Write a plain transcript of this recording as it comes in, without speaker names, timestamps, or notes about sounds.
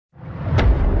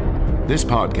This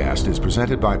podcast is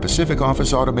presented by Pacific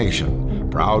Office Automation,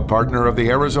 proud partner of the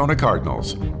Arizona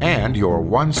Cardinals, and your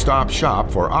one-stop shop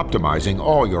for optimizing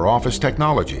all your office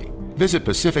technology. Visit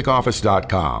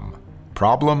pacificoffice.com.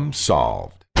 Problem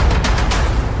solved.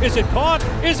 Is it caught?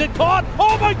 Is it caught?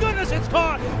 Oh my goodness, it's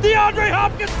caught! DeAndre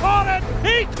Hopkins caught it!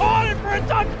 He caught it for a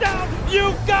touchdown!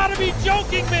 You gotta be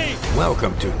joking me!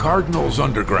 Welcome to Cardinals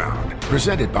Underground,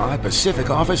 presented by Pacific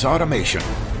Office Automation.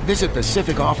 Visit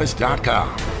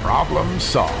pacificoffice.com. Problem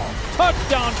solved.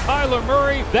 Touchdown, Kyler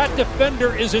Murray. That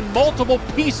defender is in multiple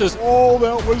pieces. Oh,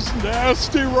 that was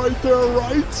nasty right there,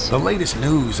 right? The latest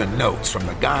news and notes from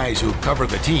the guys who cover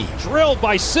the team. Drilled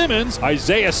by Simmons.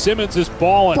 Isaiah Simmons is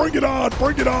balling. Bring it on,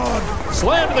 bring it on.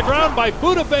 Slammed to the ground by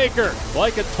Budda Baker.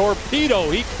 Like a torpedo,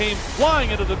 he came flying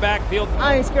into the backfield.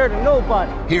 I ain't scared of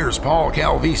nobody. Here's Paul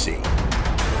Calvisi.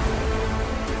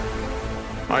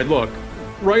 All right, look,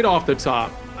 right off the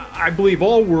top, I believe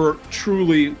all we're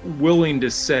truly willing to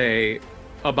say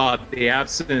about the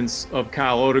absence of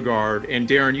Kyle Odegaard, and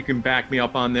Darren, you can back me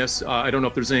up on this. I don't know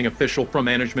if there's anything official from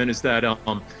management, is that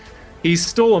he's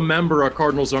still a member of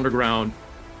Cardinals Underground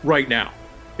right now.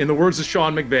 In the words of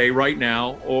Sean McVay, right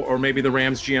now, or maybe the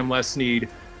Rams GM Les Snead,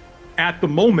 at the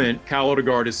moment, Kyle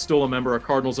Odegaard is still a member of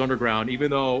Cardinals Underground, even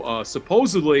though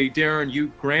supposedly, Darren, you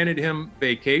granted him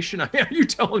vacation. Are you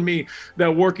telling me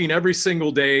that working every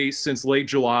single day since late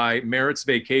July merits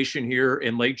vacation here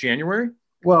in late January?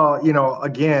 Well, you know,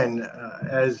 again,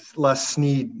 as Les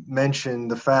Snead mentioned,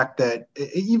 the fact that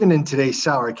even in today's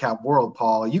salary cap world,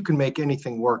 Paul, you can make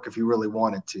anything work if you really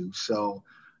wanted to. So,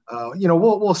 you know,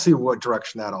 we'll see what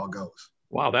direction that all goes.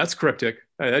 Wow, that's cryptic.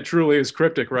 That truly is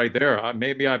cryptic right there.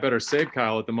 Maybe I better save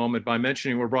Kyle at the moment by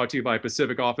mentioning we're brought to you by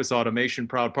Pacific Office Automation,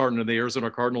 proud partner of the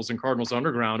Arizona Cardinals and Cardinals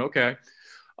Underground. Okay.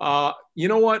 You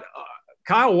know what?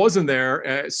 Kyle wasn't there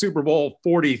at Super Bowl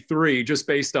 43 just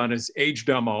based on his age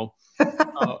demo.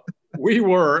 We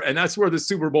were, and that's where the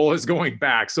Super Bowl is going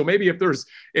back. So maybe if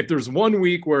there's 1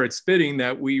 week where it's fitting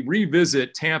that we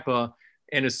revisit Tampa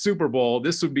and a Super Bowl,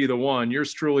 this would be the one.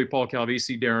 Yours truly, Paul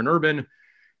Calvisi, Darren Urban,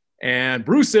 and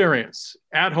Bruce Arians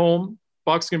at home.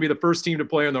 Bucs going to be the first team to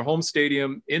play in their home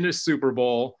stadium in the Super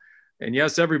Bowl. And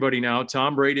yes, everybody now,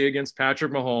 Tom Brady against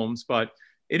Patrick Mahomes. But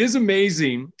it is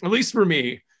amazing, at least for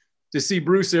me, to see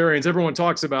Bruce Arians. Everyone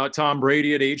talks about Tom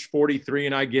Brady at age 43,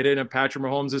 and I get it. And Patrick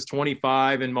Mahomes is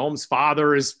 25, and Mahomes'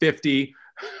 father is 50.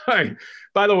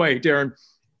 By the way, Darren,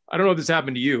 I don't know if this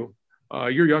happened to you.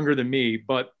 You're younger than me,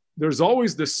 but there's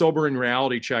always this sobering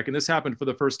reality check. And this happened for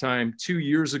the first time 2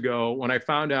 years ago when I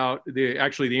found out the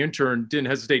intern didn't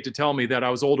hesitate to tell me that I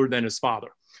was older than his father.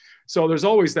 So there's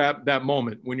always that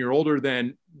moment when you're older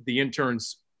than the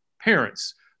intern's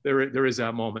parents. There is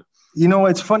that moment. You know,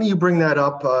 it's funny you bring that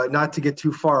up, not to get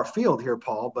too far afield here,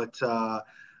 Paul, but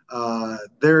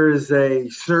there is a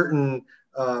certain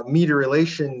media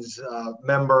relations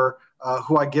member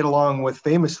who I get along with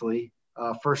famously,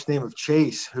 first name of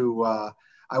Chase, who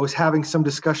I was having some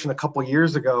discussion a couple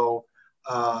years ago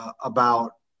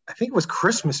about, I think it was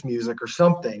Christmas music or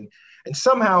something. And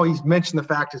somehow he's mentioned the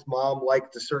fact his mom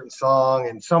liked a certain song.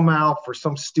 And somehow, for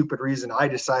some stupid reason, I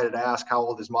decided to ask how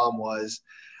old his mom was.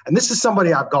 And this is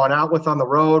somebody I've gone out with on the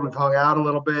road. We've hung out a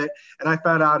little bit. And I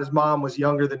found out his mom was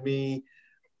younger than me.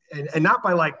 And not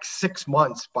by like 6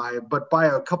 months, but by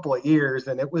a couple of years.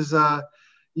 And it was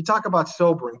you talk about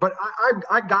sobering, but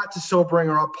I got to sobering.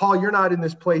 Or Paul, you're not in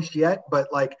this place yet,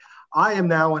 but like I am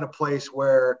now in a place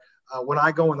where when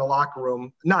I go in the locker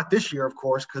room, not this year, of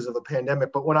course, because of the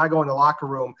pandemic, but when I go in the locker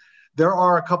room, there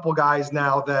are a couple guys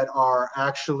now that are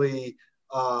actually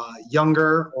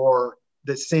younger or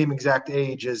the same exact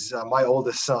age as my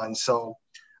oldest son. So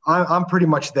I'm pretty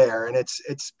much there, and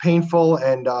it's painful,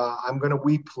 and I'm going to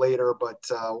weep later, but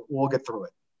we'll get through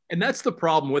it. And that's the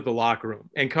problem with the locker room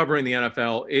and covering the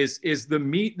NFL is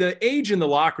the age in the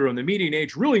locker room, the median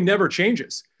age really never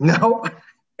changes. No.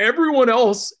 Everyone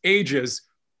else ages,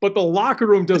 but the locker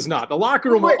room does not. The locker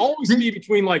room will always be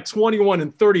between like 21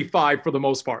 and 35 for the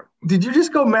most part. Did you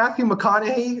just go Matthew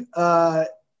McConaughey?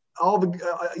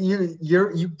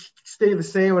 You stay the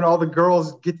same and all the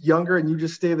girls get younger and you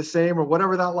just stay the same, or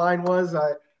whatever that line was.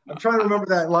 I'm trying to remember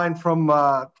that line from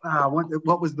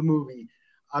what was the movie?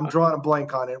 I'm drawing a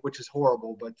blank on it, which is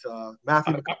horrible. But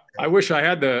Matthew McConaughey. I wish I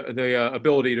had the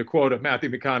ability to quote a Matthew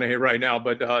McConaughey right now,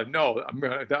 but no,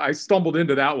 I stumbled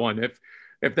into that one.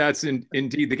 If that's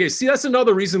indeed the case, see, that's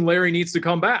another reason Larry needs to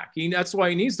come back. That's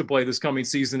why he needs to play this coming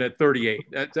season at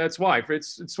 38. That's why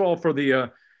it's all for the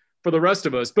rest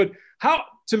of us. But how,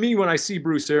 to me, when I see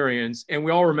Bruce Arians, and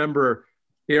we all remember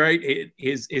right?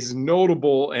 His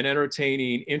notable and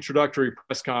entertaining introductory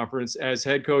press conference as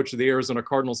head coach of the Arizona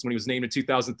Cardinals when he was named in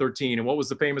 2013. And what was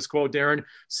the famous quote, Darren?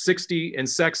 60 and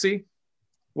sexy?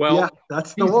 Well, yeah,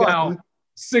 that's the one. Now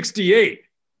 68.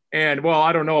 And, well,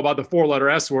 I don't know about the 4-letter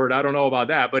S word. I don't know about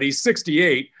that. But he's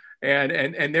 68.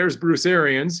 And there's Bruce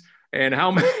Arians. And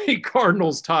how many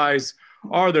Cardinals ties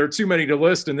are there? Too many to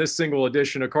list in this single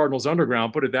edition of Cardinals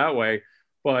Underground, put it that way.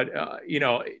 But,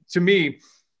 to me,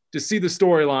 to see the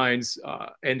storylines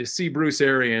and to see Bruce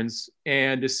Arians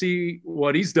and to see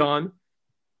what he's done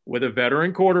with a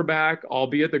veteran quarterback,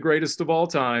 albeit the greatest of all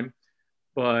time.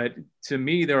 But to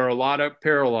me, there are a lot of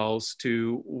parallels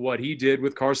to what he did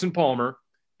with Carson Palmer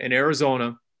in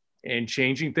Arizona and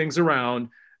changing things around.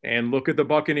 And look at the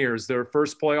Buccaneers, their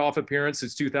first playoff appearance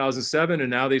since 2007. And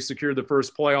now they've secured the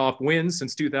first playoff win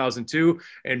since 2002.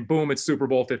 And boom, it's Super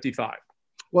Bowl 55.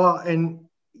 Well, and,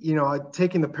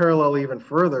 taking the parallel even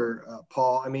further,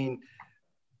 Paul, I mean,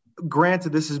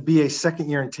 granted, this is BA's second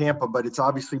year in Tampa, but it's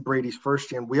obviously Brady's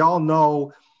first year. And we all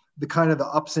know the kind of the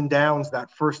ups and downs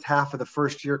that first half of the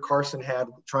first year Carson had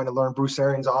trying to learn Bruce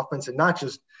Arians' offense, and not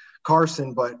just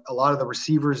Carson, but a lot of the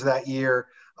receivers that year,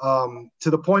 to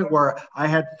the point where I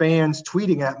had fans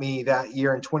tweeting at me that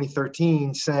year in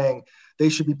 2013 saying they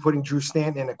should be putting Drew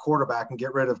Stanton in a quarterback and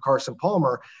get rid of Carson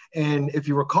Palmer. And if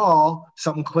you recall,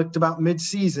 something clicked about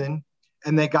midseason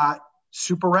and they got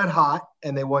super red hot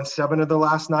and they won 7 of their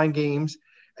last 9 games.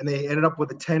 And they ended up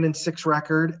with a 10-6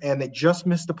 record, and they just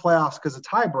missed the playoffs because of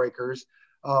tiebreakers.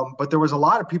 But there was a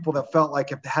lot of people that felt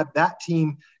like if had that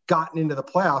team gotten into the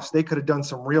playoffs, they could have done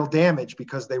some real damage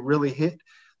because they really hit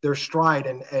their stride.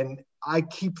 And I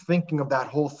keep thinking of that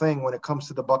whole thing when it comes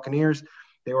to the Buccaneers.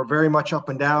 They were very much up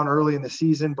and down early in the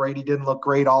season. Brady didn't look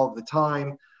great all of the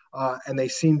time, and they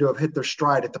seem to have hit their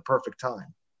stride at the perfect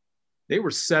time. They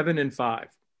were 7-5,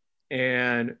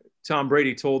 and Tom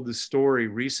Brady told the story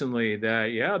recently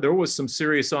that, there was some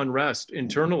serious unrest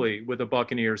internally with the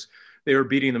Buccaneers. They were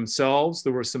beating themselves.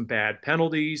 There were some bad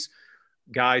penalties.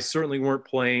 Guys certainly weren't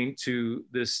playing to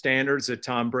the standards that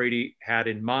Tom Brady had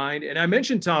in mind. And I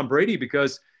mentioned Tom Brady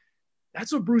because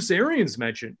that's what Bruce Arians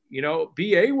mentioned.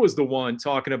 BA was the one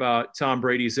talking about Tom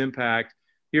Brady's impact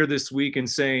here this week and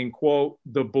saying, quote,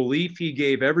 the belief he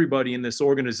gave everybody in this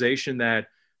organization that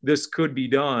this could be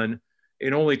done,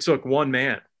 it only took one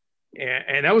man.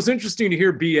 And that was interesting to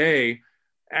hear BA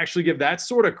actually give that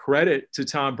sort of credit to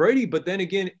Tom Brady. But then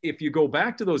again, if you go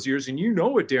back to those years, and it,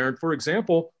 Darren, for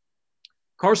example,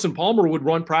 Carson Palmer would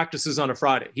run practices on a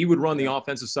Friday. He would run the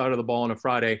offensive side of the ball on a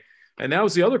Friday. And that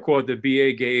was the other quote that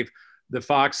BA gave the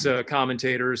Fox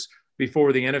commentators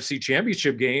before the NFC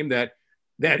Championship game, that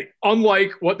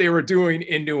unlike what they were doing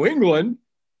in New England,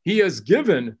 he has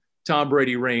given Tom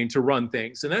Brady reign to run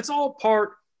things. And that's all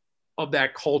part of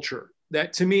that culture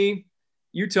that, to me,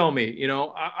 you tell me,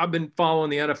 I've been following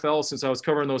the NFL since I was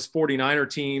covering those 49er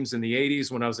teams in the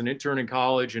 80s when I was an intern in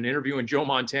college and interviewing Joe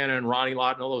Montana and Ronnie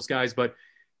Lott and all those guys. But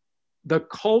the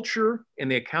culture and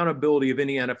the accountability of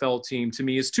any NFL team, to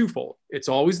me, is twofold. It's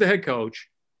always the head coach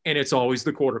and it's always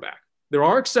the quarterback. There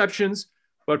are exceptions,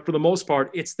 but for the most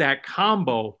part, it's that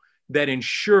combo that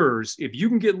ensures if you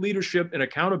can get leadership and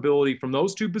accountability from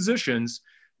those two positions,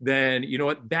 then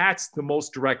that's the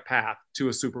most direct path to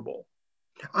a Super Bowl.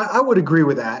 I would agree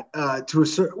with that to a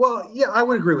certain. Well, yeah, I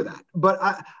would agree with that. But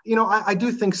I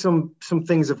do think some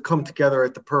things have come together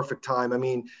at the perfect time. I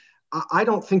mean, I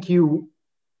don't think you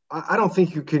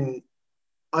can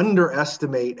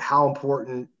underestimate how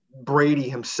important Brady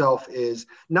himself is,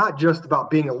 not just about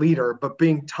being a leader, but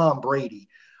being Tom Brady.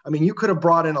 I mean, you could have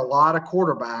brought in a lot of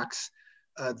quarterbacks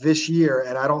this year,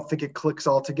 and I don't think it clicks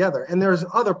all together. And there's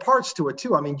other parts to it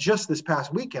too. I mean, just this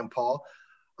past weekend, Paul,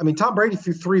 Tom Brady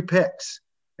threw 3 picks.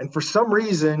 And for some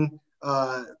reason,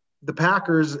 the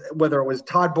Packers, whether it was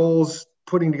Todd Bowles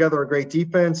putting together a great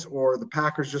defense or the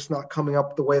Packers just not coming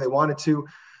up the way they wanted to,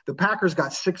 the Packers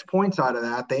got 6 points out of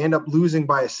that. They end up losing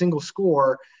by a single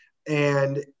score.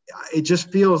 And it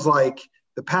just feels like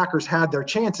the Packers had their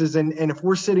chances. And if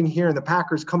we're sitting here and the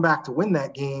Packers come back to win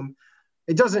that game,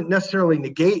 it doesn't necessarily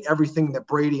negate everything that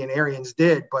Brady and Arians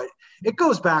did, but it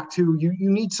goes back to you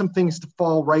need some things to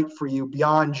fall right for you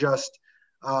beyond just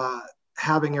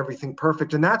having everything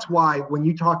perfect. And that's why when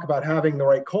you talk about having the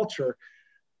right culture,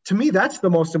 to me, that's the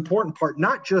most important part,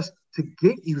 not just to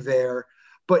get you there,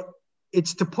 but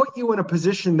it's to put you in a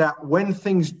position that when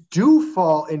things do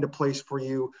fall into place for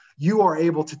you, you are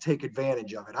able to take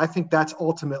advantage of it. I think that's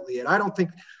ultimately it. I don't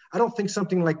think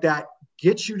something like that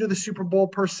gets you to the Super Bowl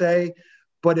per se,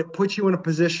 but it puts you in a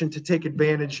position to take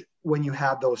advantage when you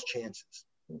have those chances.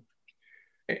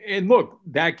 And look,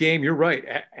 that game, you're right,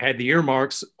 had the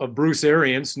earmarks of Bruce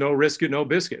Arians, no risk it, no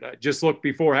biscuit. I just looked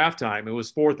before halftime. It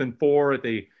was 4th and 4 at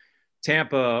the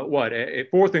Tampa, a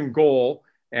 4th and goal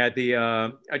at the,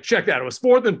 I checked that. It was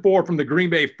 4th and 4 from the Green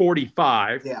Bay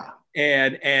 45. Yeah.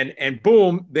 And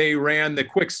boom, they ran the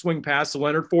quick swing pass to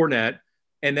Leonard Fournette.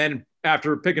 And then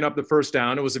after picking up the first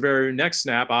down, it was the very next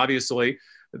snap, obviously,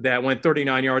 that went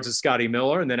 39 yards to Scotty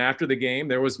Miller. And then after the game,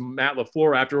 there was Matt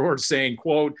LaFleur afterwards saying,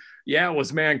 quote, yeah, it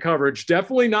was man coverage.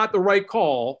 Definitely not the right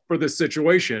call for this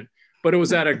situation, but it was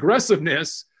that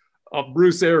aggressiveness of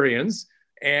Bruce Arians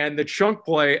and the chunk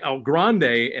play El Grande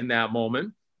in that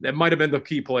moment that might have been the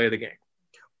key play of the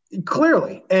game.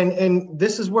 Clearly. And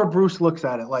this is where Bruce looks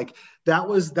at it. Like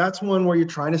that's one where you're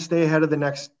trying to stay ahead of the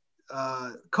next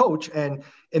coach. And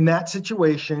in that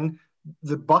situation,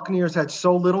 the Buccaneers had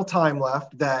so little time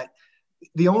left that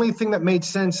the only thing that made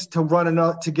sense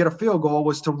to get a field goal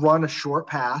was to run a short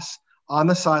pass on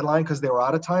the sideline because they were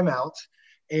out of timeouts.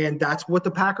 And that's what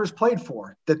the Packers played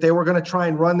for, that they were going to try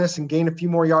and run this and gain a few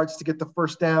more yards to get the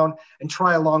first down and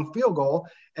try a long field goal.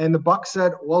 And the Bucs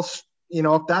said, well,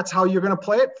 if that's how you're going to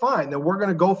play it, fine. Then we're going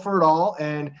to go for it all.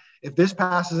 And if this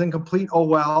pass is incomplete, oh,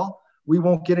 well, we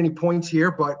won't get any points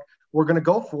here, but we're going to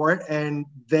go for it. And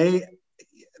they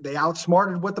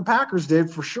outsmarted what the Packers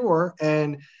did for sure.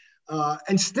 And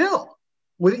still,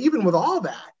 even with all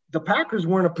that, the Packers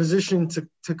were in a position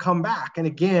to come back. And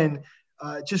again,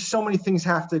 just so many things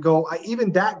have to go.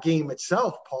 Even that game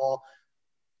itself, Paul,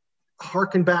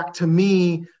 harken back to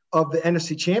me of the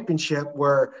NFC Championship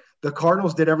where the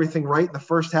Cardinals did everything right in the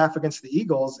first half against the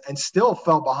Eagles and still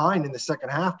fell behind in the second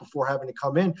half before having to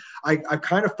come in. I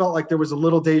kind of felt like there was a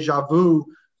little deja vu,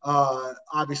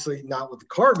 obviously not with the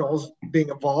Cardinals being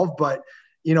involved, but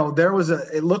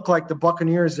it looked like the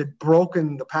Buccaneers had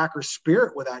broken the Packers'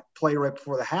 spirit with that play right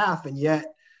before the half, and yet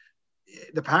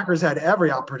the Packers had every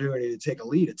opportunity to take a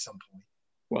lead at some point.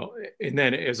 Well, and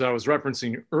then as I was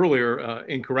referencing earlier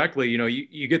incorrectly,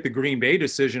 you get the Green Bay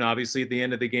decision, obviously, at the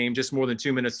end of the game, just more than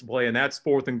 2 minutes to play, and that's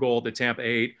 4th and goal at the Tampa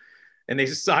 8. And they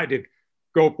decided to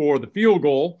go for the field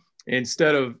goal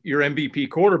instead of your MVP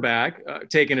quarterback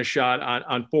taking a shot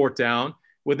on 4th down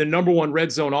with the number 1 red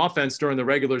zone offense during the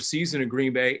regular season in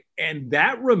Green Bay. And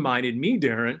that reminded me,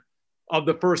 Darren, of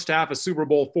the first half of Super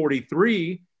Bowl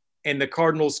 43 and the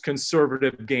Cardinals'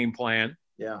 conservative game plan.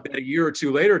 Yeah. And a year or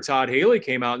two later, Todd Haley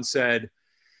came out and said,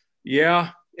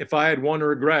 yeah, if I had one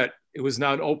regret, it was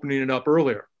not opening it up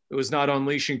earlier. It was not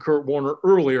unleashing Kurt Warner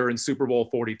earlier in Super Bowl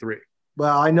 43.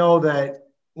 Well, I know that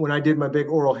when I did my big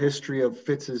oral history of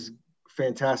Fitz's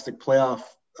fantastic playoff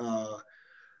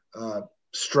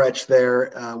stretch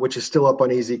there, which is still up on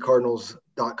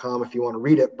azcardinals.com if you want to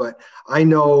read it. But I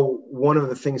know one of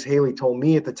the things Haley told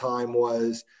me at the time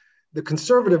was the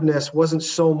conservativeness wasn't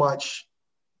so much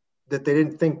that they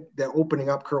didn't think that opening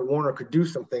up Kurt Warner could do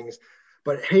some things,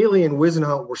 but Haley and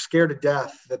Wisenhunt were scared to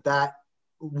death that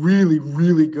really,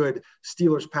 really good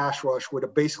Steelers pass rush would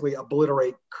have basically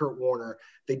obliterate Kurt Warner.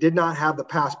 They did not have the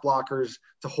pass blockers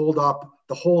to hold up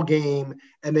the whole game,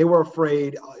 and they were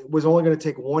afraid it was only going to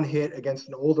take one hit against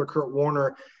an older Kurt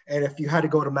Warner, and if you had to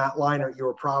go to Matt Leinart, you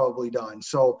were probably done.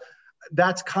 So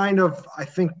that's kind of, I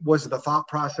think, was the thought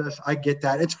process. I get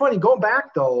that. It's funny, going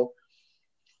back, though,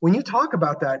 when you talk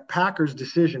about that Packers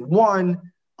decision, one,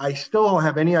 I still don't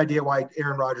have any idea why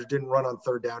Aaron Rodgers didn't run on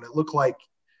 3rd down. It looked like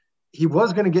he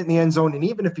was going to get in the end zone, and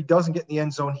even if he doesn't get in the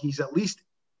end zone, he's at least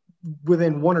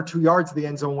within 1 or 2 yards of the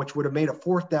end zone, which would have made a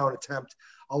 4th down attempt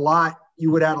you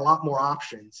would add a lot more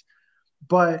options.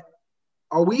 But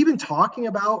are we even talking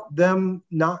about them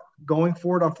not going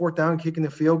for it on 4th down and kicking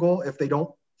the field goal if they don't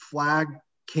flag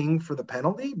King for the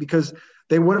penalty? Because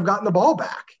they would have gotten the ball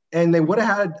back and they would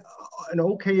have had an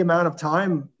okay amount of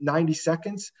time, 90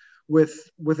 seconds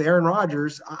with Aaron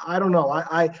Rodgers. I don't know.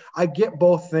 I get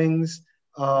both things.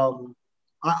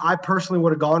 I personally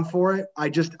would have gone for it. I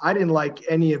didn't like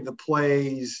any of the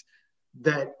plays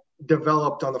that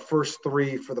developed on the first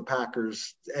 3 for the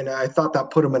Packers. And I thought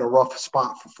that put them in a rough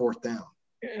spot for 4th down.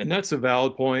 And that's a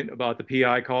valid point about the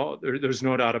PI call. There's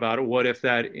no doubt about it. What if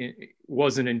that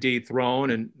wasn't indeed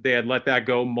thrown and they had let that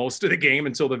go most of the game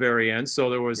until the very end? So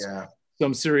there was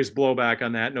some serious blowback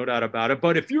on that, no doubt about it.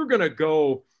 But if you're going to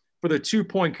go for the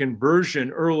 2-point conversion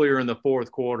earlier in the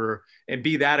 4th quarter and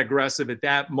be that aggressive at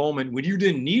that moment when you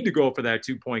didn't need to go for that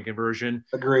 2-point conversion,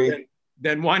 agreed.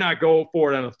 Then why not go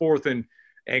for it on the 4th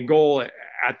and goal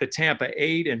at the Tampa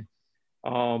 8? And,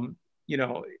 and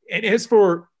as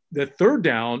for the 3rd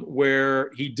down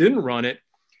where he didn't run it,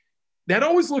 that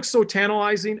always looks so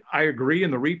tantalizing. I agree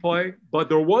in the replay, but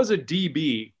there was a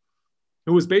DB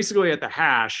who was basically at the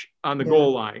hash on the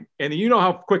goal line. And you know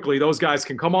how quickly those guys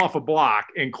can come off a block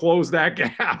and close that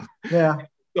gap. Yeah.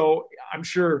 So I'm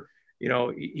sure,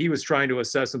 he was trying to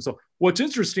assess himself. What's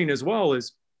interesting as well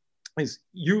is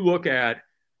you look at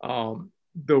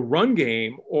the run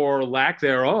game or lack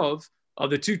thereof of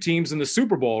the two teams in the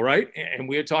Super Bowl, right? And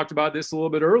we had talked about this a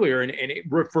little bit earlier, and it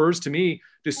refers to me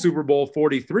to Super Bowl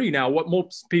 43. Now, what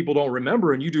most people don't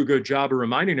remember, and you do a good job of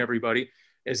reminding everybody,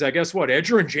 is that guess what?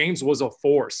 Edgerrin James was a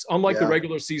force. Unlike the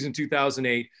regular season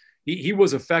 2008, he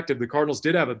was effective. The Cardinals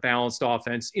did have a balanced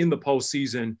offense in the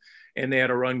postseason, and they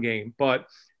had a run game. But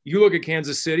you look at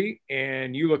Kansas City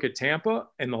and you look at Tampa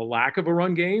and the lack of a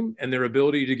run game and their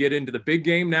ability to get into the big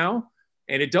game now,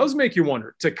 and it does make you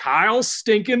wonder, to Kyle's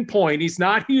stinking point, he's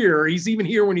not here. He's even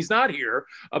here when he's not here,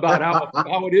 about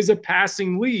how it is a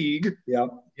passing league. Yeah.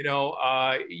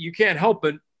 You can't help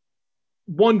but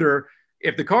wonder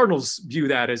if the Cardinals view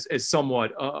that as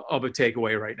somewhat of a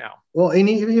takeaway right now. Well, and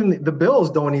even the Bills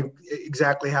don't even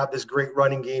exactly have this great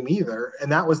running game either.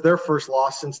 And that was their first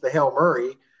loss since the Hail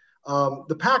Murray.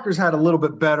 The Packers had a little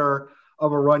bit better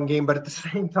of a run game, but at the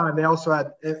same time, they also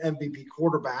had an MVP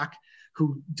quarterback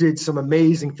who did some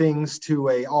amazing things to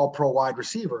a all-pro wide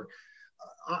receiver.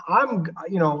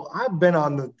 I've been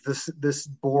on this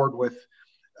board with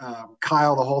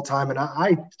Kyle the whole time, and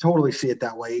I totally see it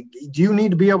that way. Do you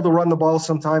need to be able to run the ball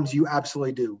sometimes? You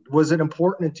absolutely do. Was it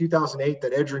important in 2008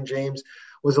 that Edgerrin James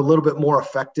was a little bit more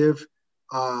effective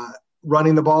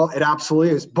running the ball? It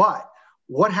absolutely is. But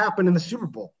what happened in the Super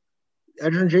Bowl?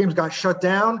 Edgerrin James got shut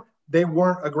down. They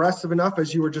weren't aggressive enough,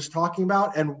 as you were just talking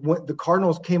about. And the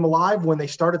Cardinals came alive when they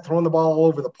started throwing the ball all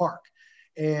over the park.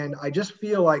 And I just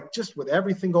feel like, just with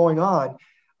everything going on,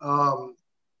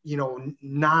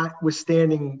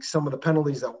 notwithstanding some of the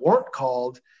penalties that weren't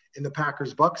called in the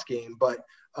Packers-Bucks game, but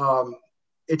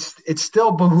it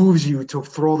still behooves you to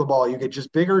throw the ball. You get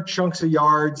just bigger chunks of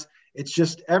yards. It's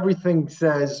just everything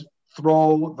says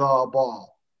throw the ball.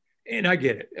 And I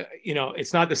get it.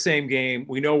 It's not the same game.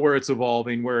 We know where it's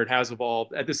evolving, where it has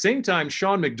evolved. At the same time,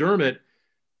 Sean McDermott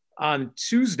on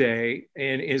Tuesday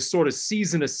in his sort of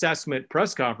season assessment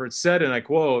press conference said, and I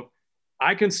quote,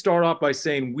 "I can start off by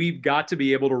saying we've got to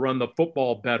be able to run the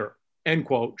football better," end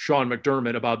quote, Sean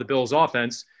McDermott about the Bills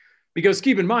offense. Because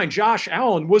keep in mind, Josh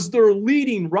Allen was their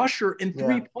leading rusher in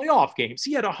 3 playoff games.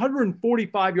 He had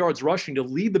 145 yards rushing to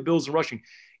lead the Bills in rushing.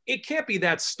 It can't be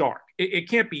that stark. It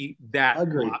can't be that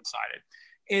lopsided.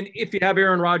 And if you have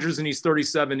Aaron Rodgers and he's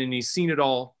 37 and he's seen it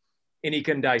all and he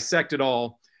can dissect it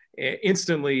all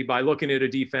instantly by looking at a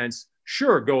defense,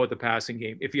 sure, go with the passing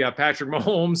game. If you have Patrick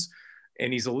Mahomes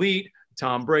and he's elite,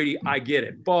 Tom Brady, I get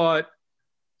it. But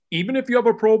even if you have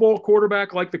a Pro Bowl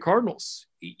quarterback like the Cardinals,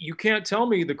 you can't tell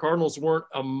me the Cardinals weren't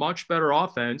a much better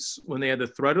offense when they had the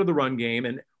threat of the run game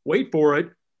and, wait for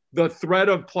it, the threat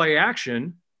of play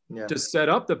action to set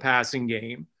up the passing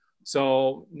game.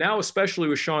 So now, especially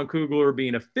with Sean Kugler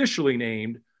being officially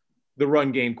named the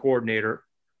run game coordinator,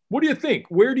 what do you think?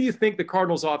 Where do you think the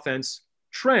Cardinals offense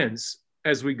trends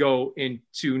as we go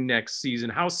into next season?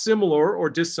 How similar or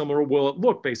dissimilar will it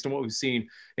look based on what we've seen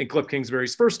in Cliff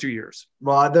Kingsbury's first 2 years?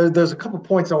 Well, there's a couple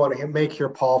points I want to make here,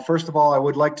 Paul. First of all, I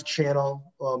would like to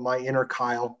channel my inner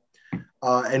Kyle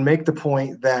and make the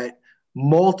point that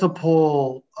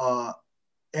multiple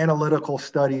analytical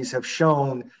studies have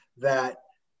shown that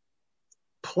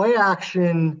play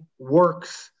action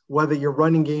works whether your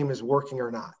running game is working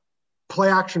or not. Play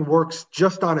action works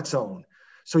just on its own.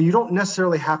 So you don't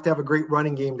necessarily have to have a great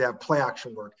running game to have play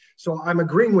action work. So I'm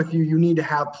agreeing with you. You need to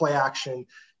have play action.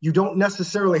 You don't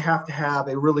necessarily have to have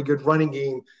a really good running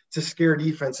game to scare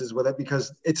defenses with it,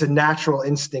 because it's a natural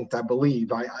instinct, I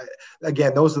believe.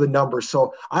 Again, those are the numbers.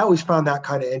 So I always found that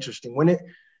kind of interesting. When it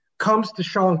comes to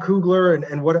Sean Kugler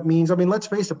and what it means, I mean, let's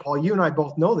face it, Paul, you and I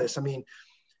both know this. I mean,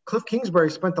 Cliff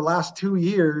Kingsbury spent the last 2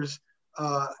 years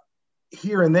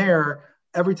here and there.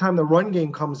 Every time the run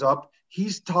game comes up,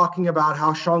 he's talking about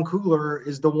how Sean Kugler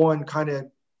is the one kind of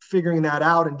figuring that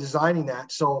out and designing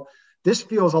that. So this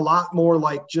feels a lot more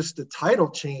like just a title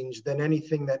change than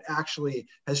anything that actually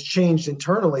has changed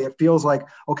internally. It feels like,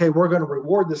 okay, we're going to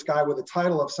reward this guy with a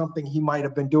title of something he might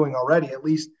have been doing already. At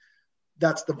least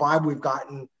that's the vibe we've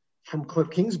gotten from Cliff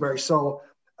Kingsbury. So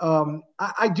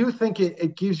I do think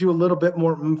it gives you a little bit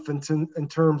more oomph in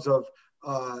terms of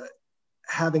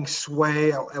having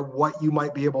sway at what you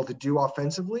might be able to do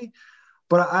offensively.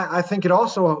 But I think it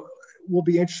also will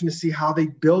be interesting to see how they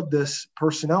build this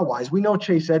personnel-wise. We know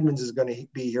Chase Edmonds is going to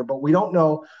be here, but we don't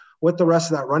know what the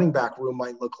rest of that running back room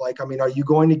might look like. I mean, are you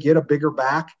going to get a bigger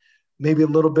back, maybe a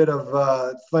little bit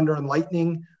of thunder and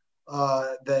lightning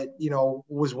that,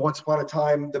 was once upon a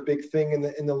time the big thing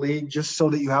in the league, just so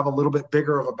that you have a little bit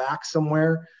bigger of a back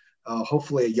somewhere,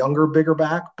 hopefully a younger, bigger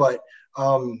back. But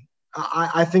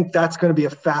I think that's going to be a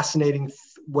fascinating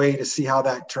way to see how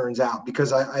that turns out,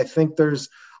 because I think there's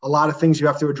a lot of things you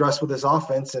have to address with this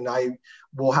offense, and I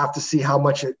will have to see how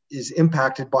much it is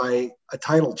impacted by a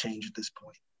title change at this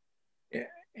point.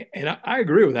 Yeah, and I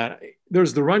agree with that.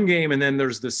 There's the run game, and then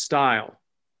there's the style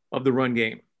of the run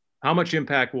game. How much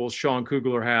impact will Sean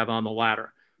Kugler have on the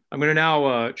latter? I'm going to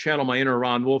now channel my inner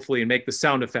Ron Wolfley and make the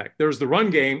sound effect. There's the run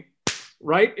game,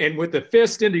 right? And with the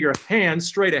fist into your hand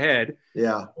straight ahead.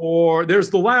 Yeah. Or there's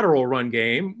the lateral run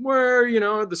game where,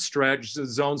 the stretch, the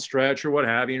zone stretch or what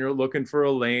have you, and you're looking for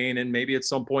a lane, and maybe at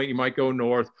some point you might go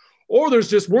north. Or there's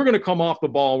just, we're going to come off the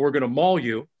ball, we're going to maul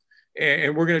you,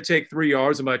 and we're going to take 3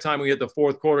 yards. And by the time we hit the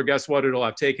fourth quarter, guess what? It'll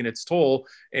have taken its toll,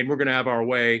 and we're going to have our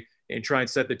way and try and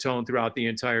set the tone throughout the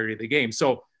entirety of the game.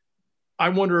 So I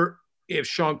wonder if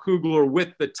Sean Kugler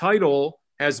with the title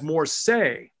has more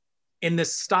say in the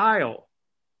style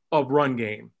of run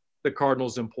game the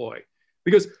Cardinals employ.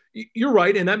 Because you're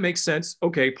right, and that makes sense.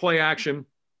 Okay, play action,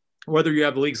 whether you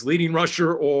have the league's leading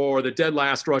rusher or the dead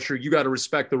last rusher, you got to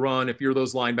respect the run if you're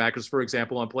those linebackers, for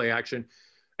example, on play action.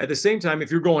 At the same time,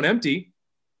 if you're going empty,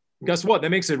 guess what?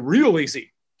 That makes it real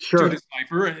easy to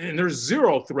decipher, and there's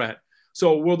zero threat.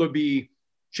 So will there be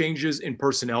changes in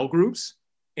personnel groups,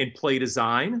 in play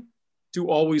design, to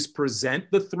always present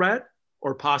the threat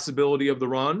or possibility of the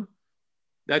run?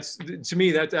 That's, to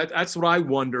me, that's what I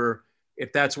wonder,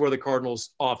 if that's where the Cardinals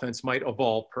offense might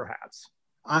evolve, perhaps.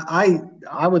 I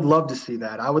would love to see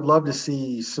that. I would love to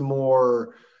see some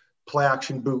more play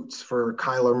action boots for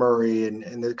Kyler Murray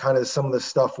and the kind of some of the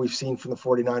stuff we've seen from the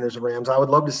 49ers and Rams. I would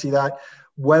love to see that.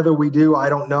 Whether we do, I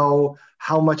don't know.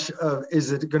 How much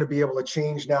is it going to be able to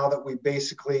change now that we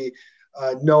basically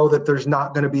know that there's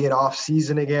not going to be an off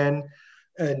season again,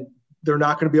 and they're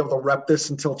not going to be able to rep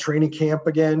this until training camp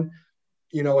again?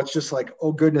 It's just like,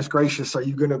 oh, goodness gracious,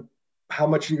 how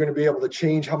much are you going to be able to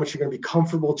change? How much are you going to be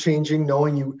comfortable changing,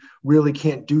 knowing you really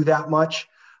can't do that much?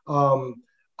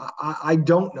 I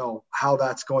don't know how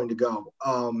that's going to go.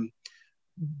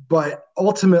 But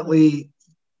ultimately,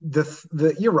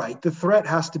 you're right. The threat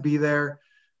has to be there.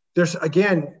 There's,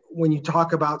 again, when you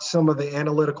talk about some of the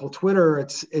analytical Twitter,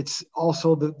 it's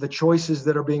also the choices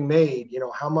that are being made.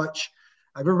 How much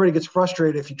everybody gets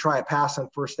frustrated if you try a pass on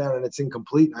first down and it's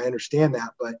incomplete. I understand that,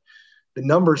 but the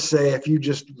numbers say if you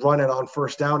just run it on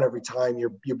first down every time,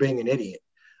 you're being an idiot,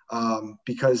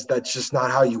 because that's just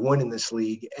not how you win in this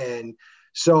league. And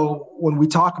so when we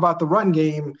talk about the run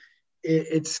game,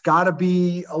 it's got to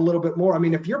be a little bit more. I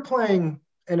mean, if you're playing,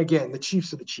 and again, the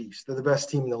Chiefs are the Chiefs. They're the best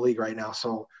team in the league right now.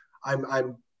 So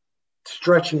I'm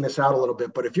stretching this out a little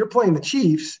bit. But if you're playing the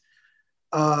Chiefs,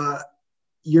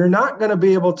 you're not going to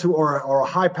be able to, or a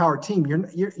high-powered team,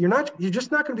 you're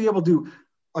just not going to be able to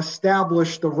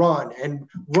establish the run and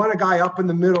run a guy up in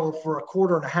the middle for a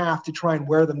quarter and a half to try and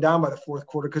wear them down by the fourth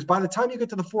quarter. Because by the time you get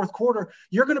to the fourth quarter,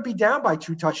 you're going to be down by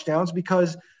 2 touchdowns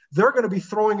because they're going to be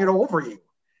throwing it over you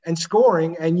and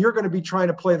scoring, and you're going to be trying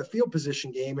to play the field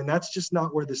position game. And that's just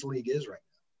not where this league is right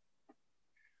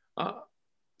now.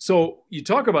 So you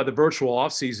talk about the virtual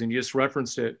offseason, you just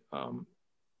referenced it.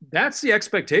 That's the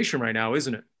expectation right now,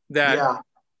 isn't it? That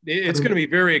it's going to be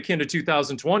very akin to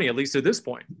 2020, at least at this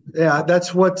point. Yeah,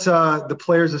 that's what the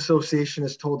Players Association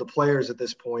has told the players at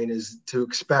this point, is to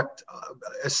expect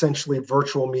essentially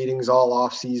virtual meetings all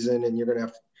off season. And you're going to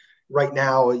have, right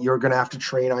now, you're going to have to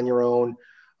train on your own.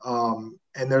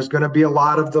 And there's going to be a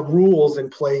lot of the rules in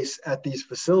place at these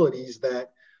facilities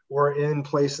that were in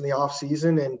place in the off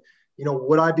season. And,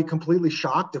 would I be completely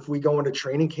shocked if we go into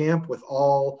training camp with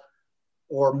all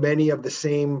or many of the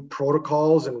same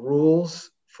protocols and rules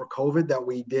for COVID that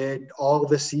we did all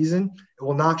this season? It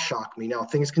will not shock me. Now,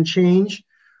 things can change.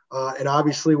 And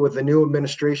obviously with the new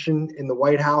administration in the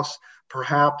White House,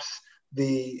 perhaps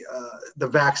the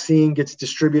vaccine gets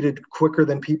distributed quicker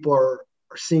than people are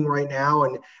seeing right now.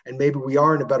 And maybe we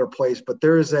are in a better place, but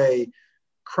there is a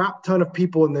crap ton of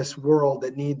people in this world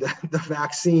that need the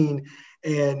vaccine,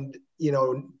 and,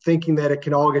 thinking that it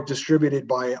can all get distributed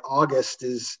by August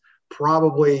is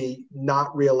probably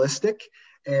not realistic.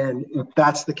 And if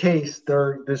that's the case,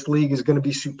 this league is going to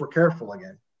be super careful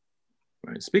again.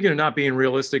 Right. Speaking of not being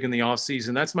realistic in the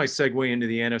offseason, that's my segue into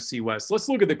the NFC West. Let's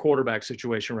look at the quarterback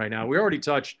situation right now. We already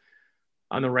touched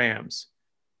on the Rams.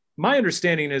 My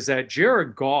understanding is that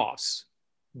Jared Goff's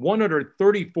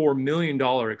 $134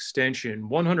 million extension,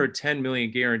 $110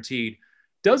 million guaranteed,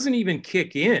 doesn't even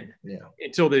kick in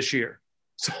until this year.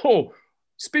 So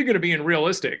speaking of being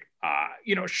realistic,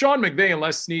 Sean McVay and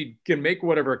Les Snead can make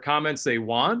whatever comments they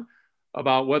want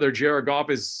about whether Jared Goff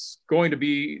is going to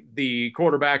be the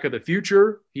quarterback of the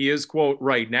future. He is, quote,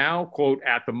 right now, quote,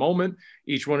 at the moment.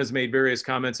 Each one has made various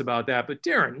comments about that. But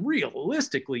Darren,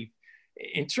 realistically,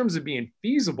 in terms of being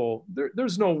feasible,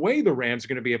 there's no way the Rams are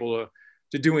going to be able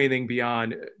to do anything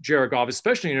beyond Jared Goff,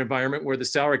 especially in an environment where the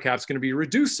salary cap is going to be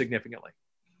reduced significantly.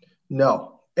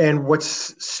 No. And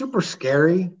what's super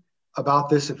scary about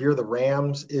this, if you're the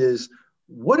Rams, is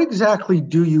what exactly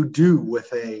do you do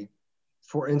with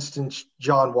for instance,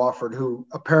 John Wolford, who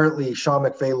apparently Sean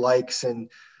McVay likes and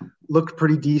looked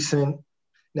pretty decent.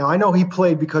 Now, I know he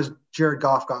played because Jared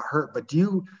Goff got hurt, but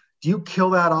do you kill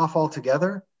that off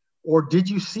altogether? Or did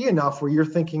you see enough where you're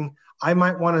thinking, I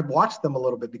might want to watch them a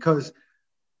little bit? Because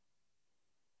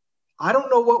I don't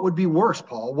know what would be worse,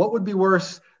 Paul. What would be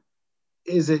worse?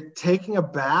 Is it taking a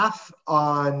bath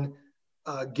on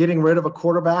getting rid of a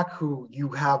quarterback who you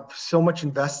have so much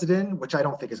invested in, which I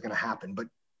don't think is going to happen, but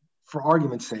for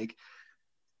argument's sake,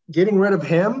 getting rid of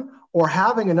him, or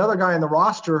having another guy in the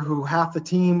roster who half the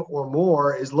team or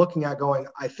more is looking at going,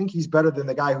 I think he's better than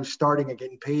the guy who's starting and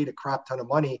getting paid a crap ton of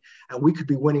money, and we could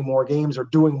be winning more games or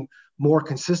doing more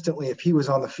consistently if he was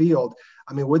on the field.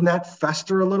 I mean, wouldn't that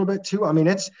fester a little bit too? I mean,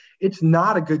 it's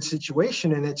not a good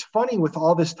situation. And it's funny with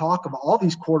all this talk of all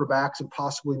these quarterbacks and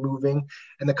possibly moving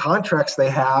and the contracts they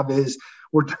have, is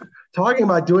we're talking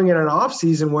about doing it in an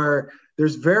offseason where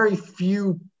there's very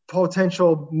few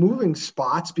potential moving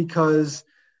spots because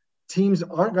teams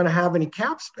aren't going to have any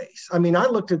cap space. I mean, I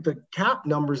looked at the cap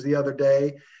numbers the other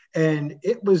day, and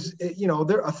it was,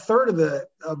 they're a third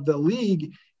of the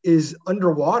league is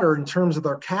underwater in terms of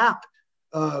their cap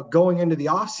going into the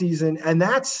offseason. And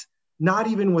that's not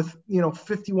even with,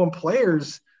 51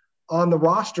 players on the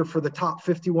roster for the top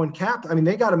 51 cap. I mean,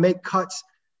 they got to make cuts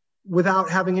without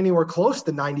having anywhere close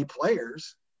to 90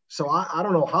 players. So I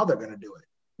don't know how they're going to do it.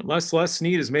 Unless Les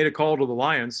Snead has made a call to the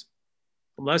Lions,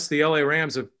 unless the LA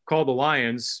Rams have called the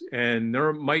Lions, and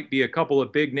there might be a couple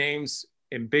of big names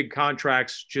and big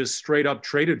contracts just straight up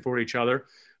traded for each other,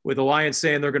 with the Lions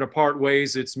saying they're going to part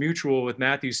ways, it's mutual with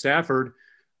Matthew Stafford,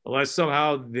 unless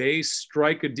somehow they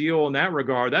strike a deal in that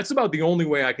regard. That's about the only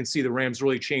way I can see the Rams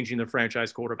really changing their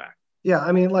franchise quarterback. Yeah,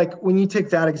 I mean, like when you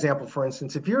take that example, for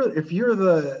instance, if you're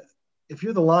the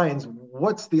Lions,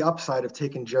 what's the upside of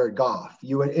taking Jared Goff?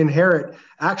 You inherit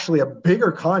actually a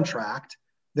bigger contract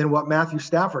than what Matthew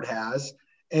Stafford has,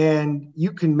 and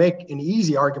you can make an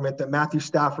easy argument that Matthew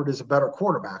Stafford is a better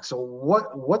quarterback. So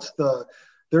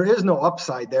there is no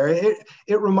upside there.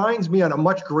 It reminds me on a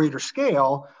much greater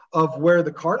scale of where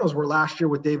the Cardinals were last year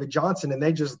with David Johnson, and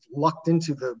they just lucked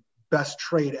into the best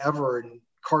trade ever in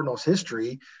Cardinals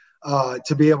history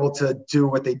to be able to do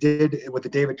what they did with the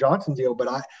David Johnson deal. But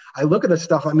I look at the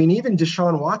stuff. I mean, even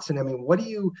Deshaun Watson, I mean,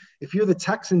 if you're the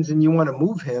Texans and you want to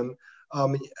move him,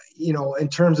 in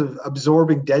terms of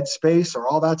absorbing dead space or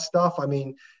all that stuff, I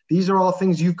mean, these are all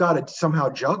things you've got to somehow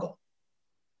juggle.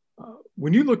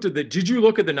 When you looked at did you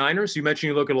look at the Niners? You mentioned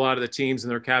you look at a lot of the teams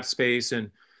and their cap space. And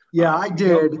yeah, I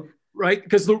did. Right?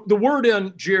 Because the word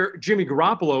on Jimmy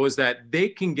Garoppolo is that they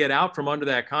can get out from under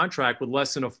that contract with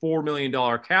less than a $4 million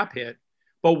cap hit.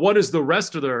 But what does the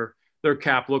rest of their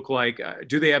cap look like?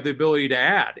 Do they have the ability to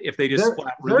add if they just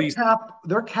flat release?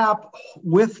 Their cap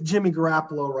with Jimmy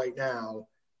Garoppolo right now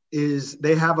is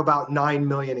they have about $9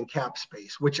 million in cap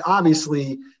space, which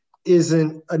obviously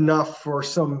isn't enough for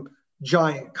some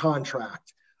giant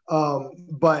contract.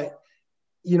 But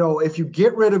if you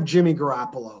get rid of Jimmy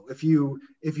Garoppolo, if you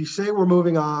say we're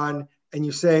moving on and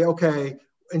you say, okay,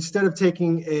 instead of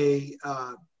taking a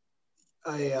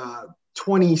almost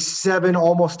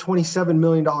 $27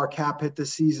 million cap hit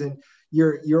this season,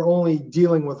 you're only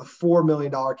dealing with a $4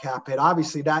 million cap hit.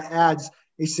 Obviously that adds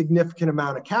a significant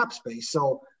amount of cap space.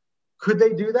 So could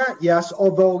they do that? Yes.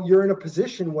 Although you're in a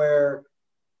position where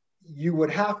you would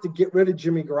have to get rid of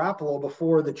Jimmy Garoppolo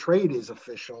before the trade is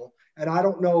official. And I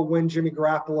don't know when Jimmy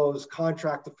Garoppolo's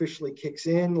contract officially kicks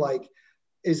in. Like,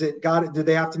 do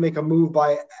they have to make a move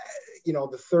by,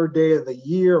 the third day of the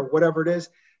year or whatever it is?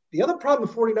 The other problem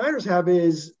the 49ers have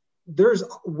is there's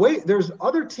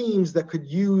other teams that could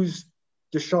use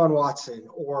Deshaun Watson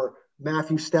or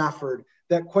Matthew Stafford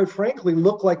that quite frankly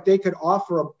look like they could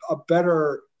offer a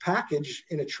better package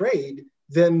in a trade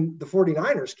than the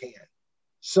 49ers can.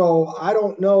 So I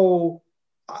don't know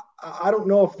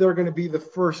if they're going to be the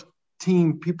first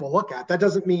team people look at. That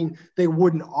doesn't mean they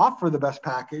wouldn't offer the best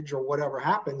package or whatever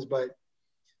happens, but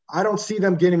I don't see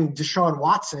them getting Deshaun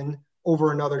Watson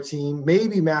over another team,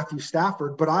 maybe Matthew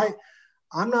Stafford, but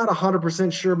I'm not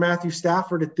 100% sure Matthew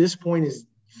Stafford at this point is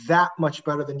that much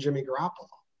better than Jimmy Garoppolo.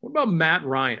 What about Matt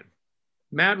Ryan?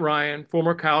 Matt Ryan,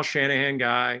 former Kyle Shanahan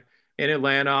guy in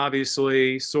Atlanta,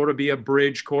 obviously, sort of be a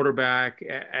bridge quarterback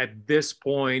at this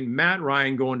point. Matt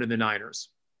Ryan going to the Niners.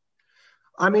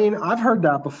 I mean, I've heard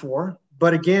that before,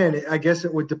 but again, I guess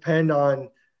it would depend on,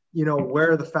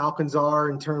 where the Falcons are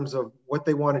in terms of what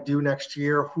they want to do next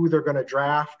year, who they're going to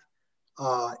draft,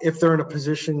 if they're in a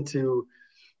position to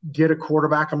get a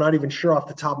quarterback. I'm not even sure off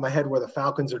the top of my head where the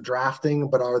Falcons are drafting,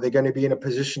 but are they going to be in a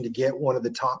position to get one of the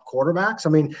top quarterbacks? I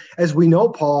mean, as we know,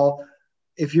 Paul,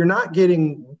 if you're not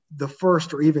getting the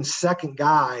first or even second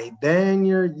guy, then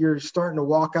you're starting to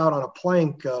walk out on a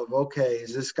plank of, okay,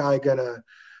 is this guy going to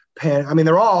pan? I mean,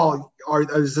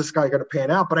 is this guy going to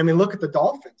pan out? But I mean, look at the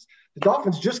Dolphins. The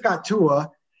Dolphins just got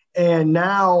Tua, and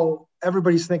now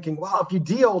everybody's thinking, well, if you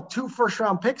deal 2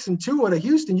 first-round picks and Tua to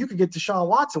Houston, you could get Deshaun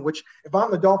Watson, which if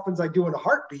I'm the Dolphins, I do in a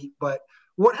heartbeat. But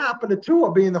what happened to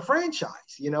Tua being the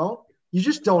franchise? You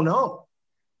just don't know.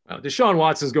 Well, Deshaun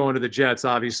Watson's going to the Jets,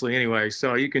 obviously, anyway,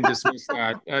 so you can dismiss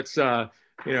that. That's,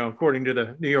 according to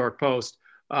the New York Post.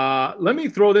 Let me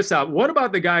throw this out. What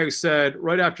about the guy who said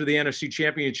right after the NFC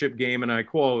Championship game, and I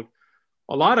quote,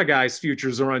 "A lot of guys'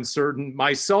 futures are uncertain,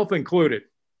 myself included."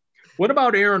 What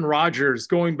about Aaron Rodgers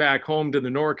going back home to the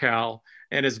NorCal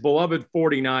and his beloved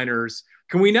 49ers?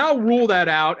 Can we now rule that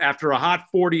out after a hot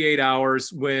 48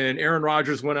 hours when Aaron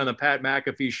Rodgers went on the Pat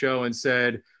McAfee show and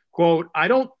said, quote, "I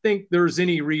don't think there's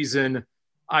any reason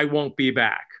I won't be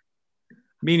back,"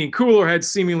 meaning cooler heads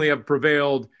seemingly have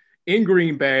prevailed in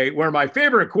Green Bay, where my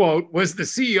favorite quote was the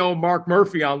CEO, Mark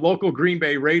Murphy, on local Green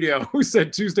Bay radio, who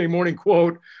said Tuesday morning,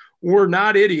 quote, "We're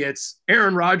not idiots.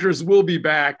 Aaron Rodgers will be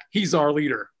back. He's our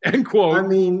leader," end quote. I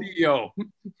mean, CEO.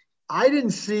 I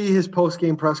didn't see his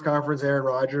post-game press conference, Aaron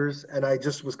Rodgers, and I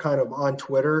just was kind of on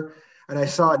Twitter, and I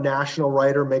saw a national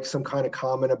writer make some kind of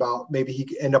comment about maybe he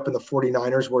could end up in the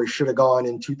 49ers where he should have gone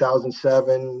in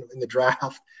 2007 in the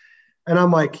draft. And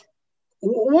I'm like,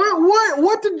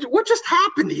 what just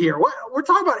happened here? We're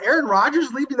talking about Aaron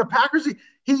Rodgers leaving the Packers.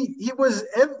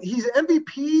 He's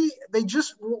MVP. They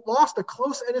just lost a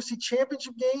close NFC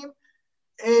Championship game,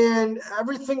 and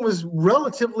everything was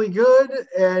relatively good.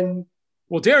 And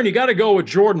well, Darren, you got to go with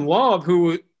Jordan Love,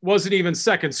 who wasn't even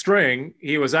second string.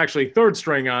 He was actually third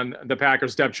string on the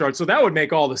Packers depth chart. So that would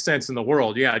make all the sense in the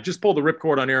world. Yeah, just pull the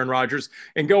ripcord on Aaron Rodgers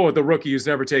and go with the rookie who's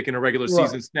never taken a regular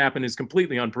season snap and is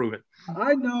completely unproven.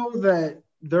 I know that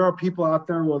there are people out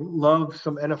there who love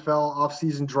some NFL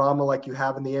offseason drama like you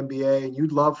have in the NBA, and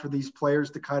you'd love for these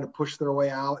players to kind of push their way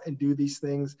out and do these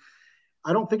things.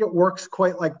 I don't think it works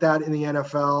quite like that in the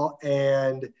NFL,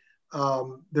 and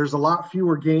there's a lot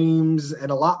fewer games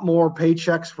and a lot more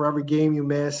paychecks for every game you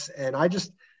miss. And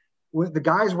with the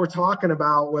guys we're talking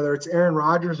about, whether it's Aaron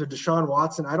Rodgers or Deshaun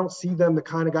Watson, I don't see them the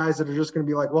kind of guys that are just going to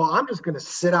be like, well, I'm just going to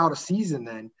sit out a season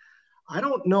then. I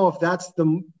don't know if that's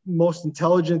the most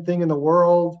intelligent thing in the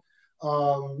world.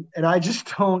 And I just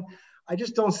don't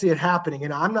see it happening.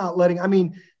 And I'm not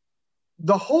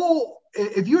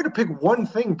if you had to pick one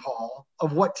thing, Paul,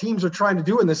 of what teams are trying to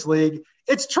do in this league,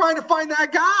 it's trying to find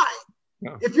that guy.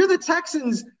 Yeah. If you're the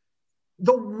Texans,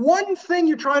 the one thing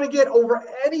you're trying to get over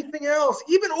anything else,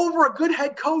 even over a good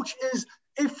head coach, is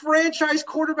a franchise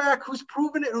quarterback who's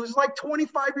proven it, who's like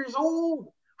 25 years old.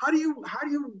 How do you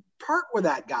part with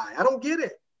that guy? I don't get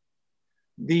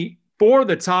it. For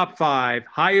the top 5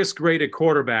 highest graded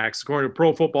quarterbacks, according to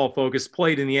Pro Football Focus,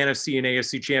 played in the NFC and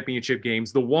AFC championship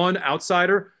games, the one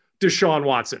outsider, Deshaun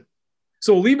Watson.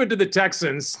 So leave it to the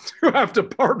Texans to have to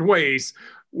part ways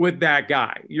with that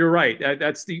guy. You're right.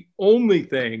 That's the only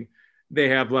thing they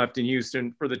have left in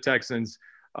Houston for the Texans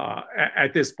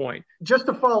at this point. Just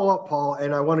to follow up, Paul,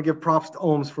 and I want to give props to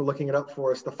Ohms for looking it up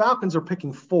for us. The Falcons are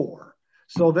picking 4.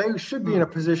 So they should be in a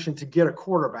position to get a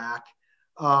quarterback,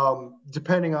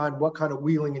 depending on what kind of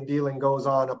wheeling and dealing goes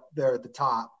on up there at the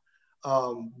top.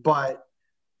 But,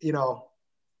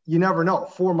 you never know.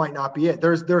 4 might not be it.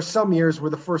 There's some years where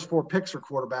the first 4 picks are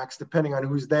quarterbacks, depending on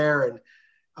who's there and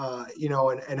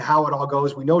how it all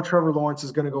goes. We know Trevor Lawrence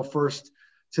is going to go first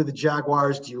to the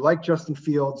Jaguars. Do you like Justin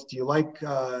Fields? Do you like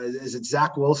is it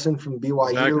Zach Wilson from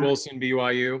BYU? Zach Wilson,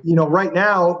 BYU. Right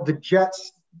now the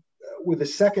Jets with a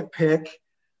second pick,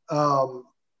 are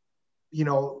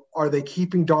they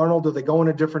keeping Darnold? Do they go in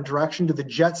a different direction? Do the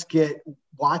Jets get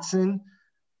Watson,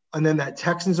 and then that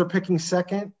Texans are picking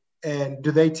second? And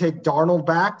do they take Darnold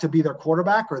back to be their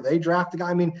quarterback, or they draft the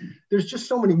guy? I mean, there's just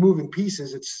so many moving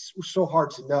pieces. It's so hard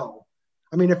to know.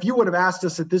 I mean, if you would have asked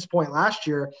us at this point last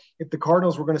year if the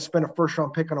Cardinals were going to spend a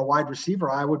first-round pick on a wide receiver,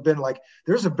 I would have been like,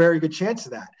 there's a very good chance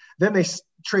of that. Then they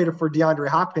traded for DeAndre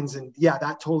Hopkins, and, yeah,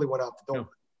 that totally went out the door.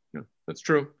 Yeah, that's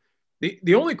true.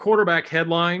 The only quarterback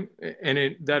headline,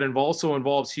 and that also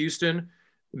involves Houston,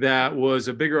 that was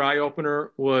a bigger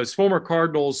eye-opener was former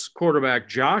Cardinals quarterback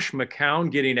Josh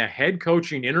McCown getting a head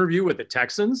coaching interview with the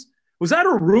Texans. Was that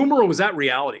a rumor or was that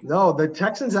reality? No, the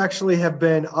Texans actually have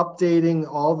been updating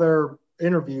all their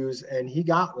interviews, and he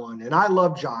got one. And I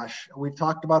love Josh. We've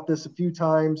talked about this a few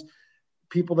times.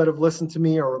 People that have listened to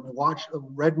me or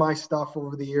read my stuff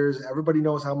over the years, everybody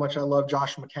knows how much I love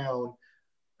Josh McCown.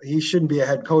 He shouldn't be a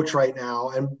head coach right now.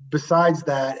 And besides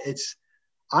that,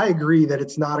 I agree that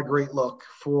it's not a great look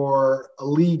for a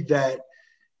league that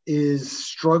is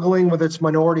struggling with its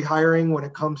minority hiring when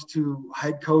it comes to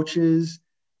head coaches,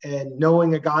 and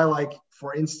knowing a guy like,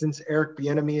 for instance, Eric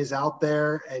Bieniemy is out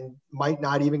there and might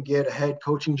not even get a head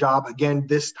coaching job again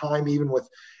this time, even with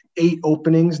 8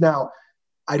 openings. Now,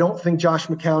 I don't think Josh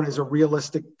McCown is a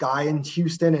realistic guy in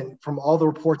Houston. And from all the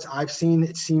reports I've seen,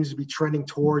 it seems to be trending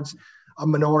towards a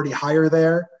minority hire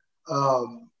there.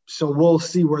 So we'll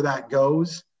see where that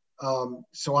goes.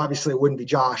 So obviously it wouldn't be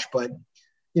Josh, but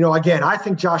again, I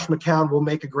think Josh McCown will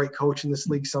make a great coach in this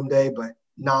league someday, but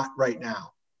not right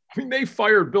now. I mean, they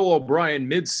fired Bill O'Brien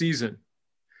mid-season,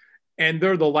 and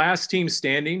they're the last team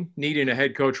standing needing a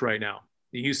head coach right now,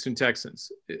 the Houston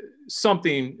Texans.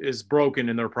 Something is broken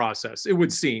in their process, it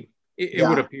would seem. It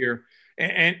would appear.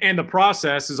 And the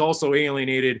process has also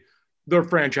alienated their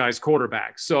franchise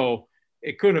quarterback. So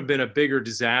it couldn't have been a bigger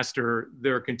disaster,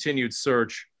 their continued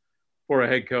search for a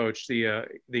head coach, the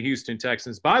Houston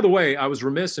Texans. By the way, I was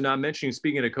remiss in not mentioning,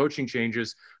 speaking of coaching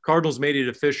changes, Cardinals made it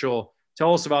official.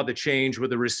 Tell us about the change with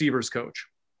the receivers coach.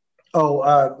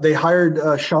 They hired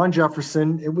Sean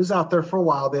Jefferson. It was out there for a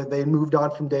while. They moved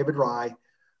on from David Rye.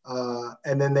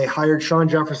 And then they hired Sean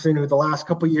Jefferson, who the last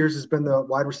couple of years has been the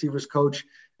wide receivers coach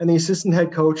and the assistant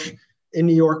head coach in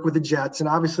New York with the Jets. And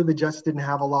obviously the Jets didn't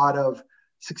have a lot of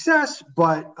success,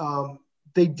 but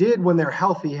they did, when they're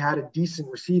healthy, had a decent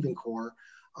receiving core.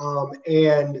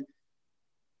 And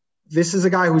this is a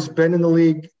guy who's been in the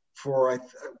league for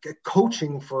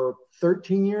coaching for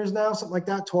 13 years now, something like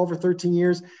that, 12 or 13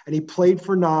 years. And he played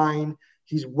for 9.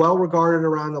 He's well regarded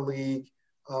around the league.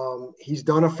 He's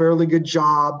done a fairly good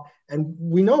job. And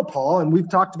we know, Paul, and we've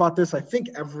talked about this, I think,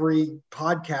 every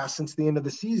podcast since the end of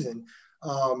the season.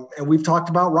 And we've talked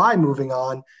about Rye moving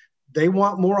on. They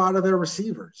want more out of their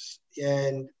receivers.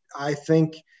 And I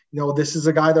think, this is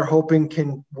a guy they're hoping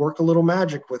can work a little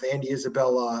magic with Andy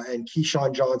Isabella and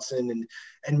Keyshawn Johnson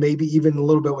and maybe even a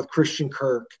little bit with Christian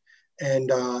Kirk.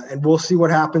 And we'll see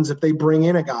what happens if they bring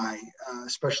in a guy,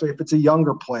 especially if it's a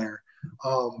younger player.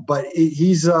 But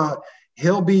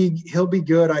he'll be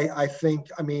good. I think.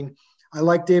 I mean, I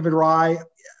like David Rye.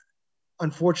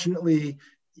 Unfortunately,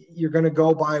 you're going to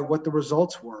go by what the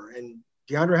results were. And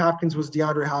DeAndre Hopkins was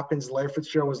DeAndre Hopkins. Larry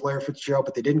Fitzgerald was Larry Fitzgerald,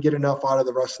 but they didn't get enough out of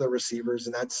the rest of the receivers.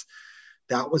 And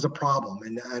that was a problem.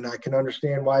 And I can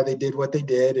understand why they did what they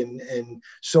did. And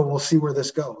so we'll see where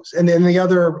this goes. And then the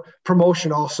other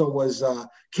promotion also was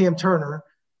Cam Turner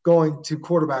going to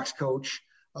quarterbacks coach,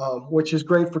 which is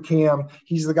great for Cam.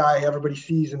 He's the guy everybody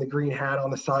sees in the green hat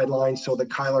on the sideline so that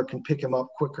Kyler can pick him up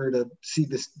quicker to see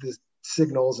the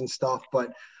signals and stuff.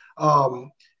 But,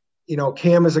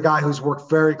 Cam is a guy who's worked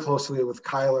very closely with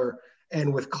Kyler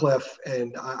and with Cliff.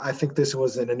 And I think this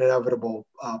was an inevitable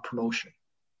promotion.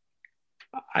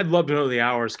 I'd love to know the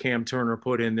hours Cam Turner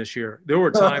put in this year. There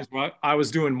were times where I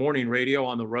was doing morning radio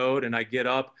on the road, and I'd get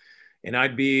up and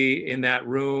I'd be in that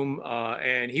room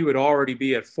and he would already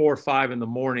be at 4 or 5 in the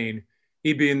morning.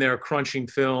 He'd be in there crunching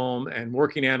film and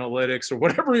working analytics or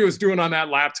whatever he was doing on that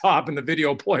laptop and the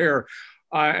video player.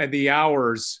 And the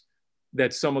hours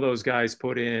that some of those guys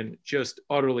put in, just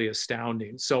utterly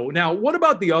astounding. So now what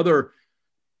about the other?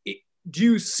 Do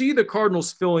you see the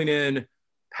Cardinals filling in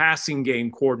passing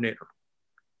game coordinator?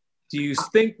 Do you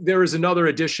think there is another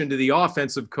addition to the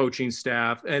offensive coaching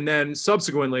staff? And then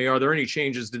subsequently, are there any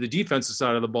changes to the defensive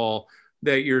side of the ball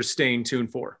that you're staying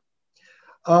tuned for?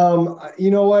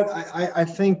 You know what? I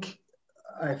think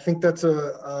that's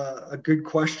a good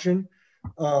question.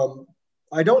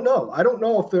 I don't know. I don't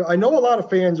know if I know a lot of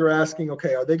fans are asking,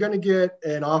 okay, are they going to get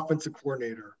an offensive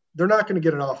coordinator? They're not going to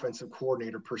get an offensive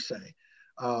coordinator per se.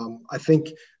 I think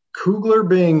Kugler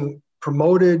being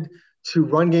promoted to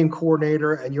run game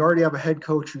coordinator, and you already have a head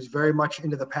coach who's very much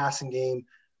into the passing game,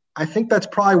 I think that's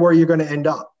probably where you're going to end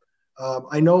up.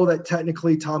 I know that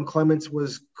technically Tom Clements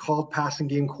was called passing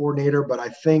game coordinator, but I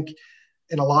think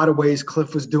in a lot of ways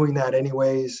Cliff was doing that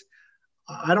anyways.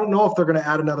 I don't know if they're going to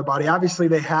add another body. Obviously,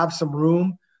 they have some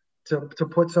room to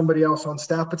put somebody else on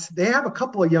staff, but they have a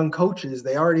couple of young coaches.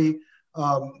 They already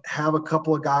have a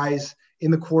couple of guys in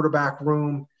the quarterback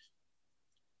room.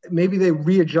 maybe they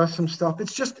readjust some stuff.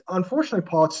 It's just, unfortunately,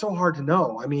 Paul, it's so hard to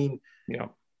know. I mean,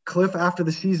 Cliff, after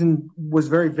the season, was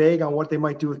very vague on what they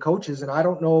might do with coaches, and I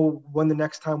don't know when the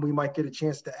next time we might get a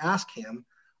chance to ask him.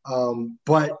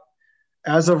 But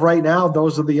as of right now,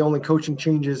 those are the only coaching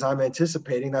changes I'm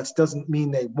anticipating. That doesn't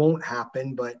mean they won't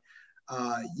happen, but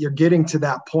you're getting to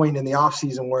that point in the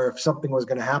offseason where if something was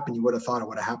going to happen, you would have thought it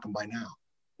would have happened by now.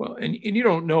 Well, and you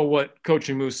don't know what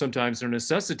coaching moves sometimes are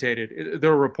necessitated.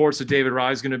 There are reports that David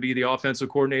Rye is going to be the offensive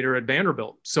coordinator at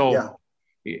Vanderbilt. So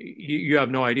you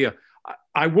have no idea.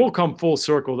 I will come full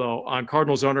circle, though, on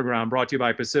Cardinals Underground, brought to you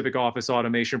by Pacific Office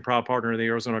Automation, proud partner of the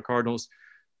Arizona Cardinals.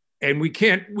 And we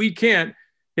can't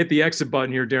hit the exit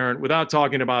button here, Darren, without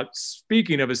talking about,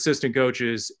 speaking of assistant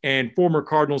coaches and former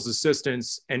Cardinals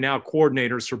assistants and now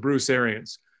coordinators for Bruce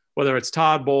Arians, whether it's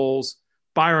Todd Bowles,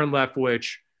 Byron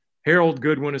Leftwich, Harold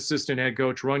Goodwin, assistant head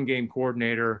coach, run game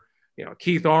coordinator,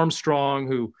 Keith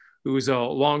Armstrong, who's a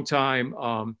longtime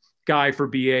guy for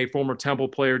BA, former Temple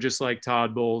player, just like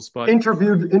Todd Bowles. But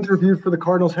interviewed for the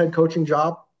Cardinals head coaching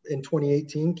job in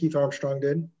 2018. Keith Armstrong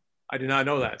did. I did not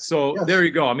know that. So yes. There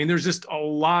you go. I mean, there's just a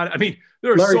lot. I mean,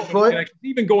 there are Larry so Foote. many,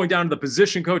 even going down to the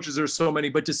position coaches, there's so many,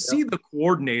 but to see the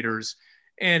coordinators,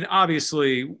 and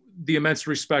obviously the immense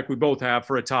respect we both have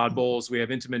for a Todd Bowles. We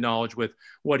have intimate knowledge with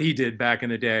what he did back in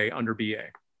the day under BA.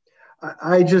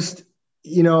 I just,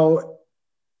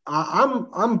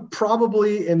 I'm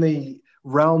probably in the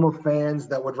realm of fans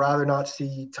that would rather not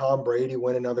see Tom Brady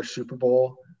win another Super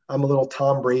Bowl. I'm a little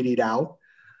Tom Brady'd out,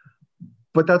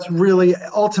 but that's really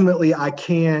ultimately I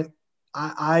can't.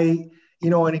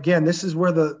 And again, this is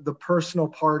where the personal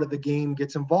part of the game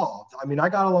gets involved. I mean, I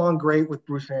got along great with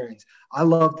Bruce Arians. I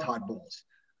love Todd Bowles.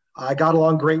 I got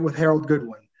along great with Harold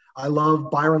Goodwin. I love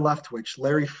Byron Leftwich,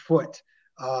 Larry Foote,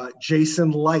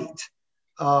 Jason Light.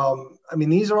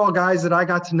 These are all guys that I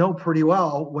got to know pretty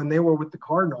well when they were with the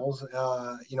Cardinals.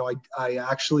 I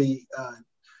actually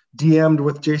DM'd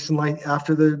with Jason Light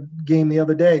after the game the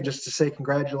other day just to say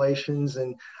congratulations.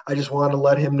 And I just wanted to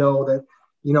let him know that,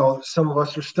 some of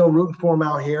us are still rooting for him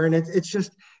out here. And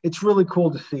it's really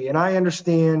cool to see. And I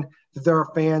understand that there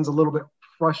are fans a little bit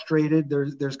frustrated.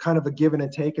 There's kind of a give and a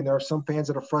take. And there are some fans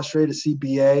that are frustrated to see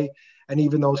BA and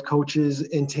even those coaches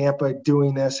in Tampa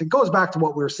doing this. It goes back to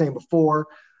what we were saying before.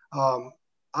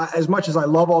 As much as I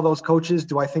love all those coaches,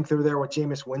 do I think they're there with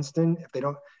Jameis Winston if they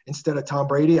don't instead of Tom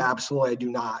Brady? Absolutely, I do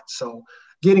not. So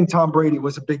getting Tom Brady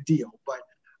was a big deal, but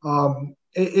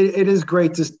it is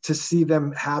great to see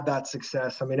them have that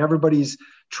success. I mean, everybody's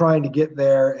trying to get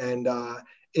there, and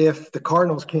if the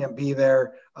Cardinals can't be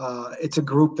there, it's a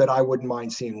group that I wouldn't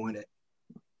mind seeing win it.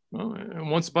 Well, and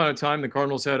once upon a time, the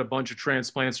Cardinals had a bunch of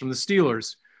transplants from the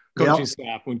Steelers coaching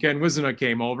staff when Ken Whisenant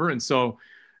came over, and so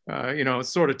it's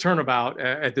sort of turnabout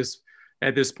at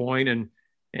this point,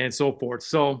 and so forth.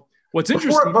 So what's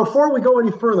interesting before we go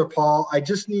any further, Paul, I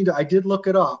did look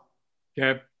it up.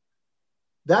 Okay.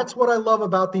 That's what I love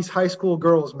about these high school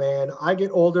girls, man. I get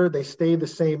older, they stay the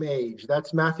same age.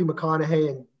 That's Matthew McConaughey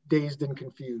and Dazed and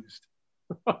Confused.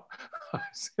 All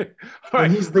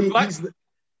right.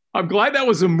 I'm glad that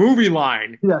was a movie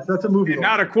line. Yes, that's a movie line.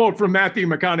 Not a quote from Matthew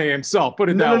McConaughey himself. Put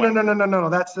it that way. No.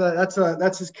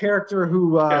 That's his character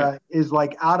who is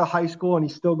like out of high school and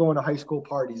he's still going to high school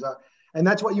parties. And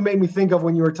that's what you made me think of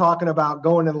when you were talking about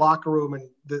going in the locker room and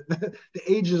the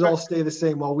ages all stay the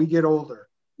same while we get older.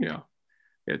 Yeah.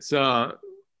 It's look,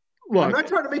 I'm not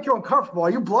trying to make you uncomfortable. Are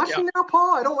you blushing now,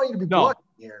 Paul? I don't want you to be blushing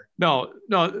here. No.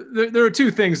 There are two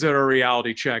things that are a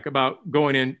reality check about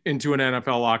going into an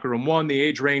NFL locker room. One, the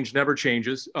age range never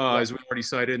changes, as we already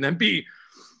cited. And then B,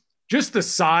 just the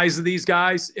size of these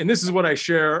guys. And this is what I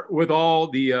share with all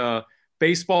the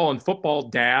baseball and football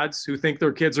dads who think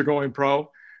their kids are going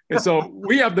pro. And so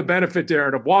we have the benefit,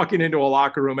 Darren, of walking into a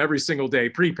locker room every single day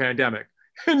pre-pandemic.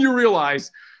 And you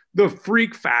realize the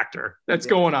freak factor that's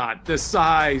going on, the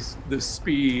size, the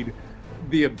speed,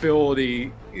 the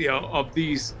ability, of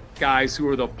these guys who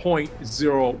are the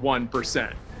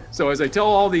 0.01%. So as I tell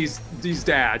all these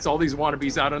dads, all these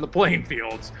wannabes out on the playing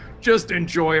fields, just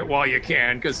enjoy it while you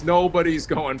can, because nobody's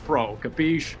going pro.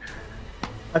 Capiche?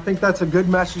 I think that's a good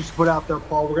message to put out there,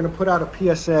 Paul. We're going to put out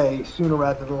a PSA sooner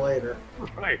rather than later.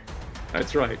 Right.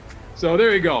 That's right. So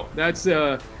there you go. That's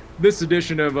this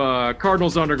edition of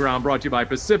Cardinals Underground, brought to you by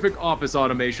Pacific Office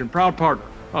Automation, proud partner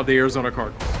of the Arizona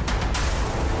Cardinals.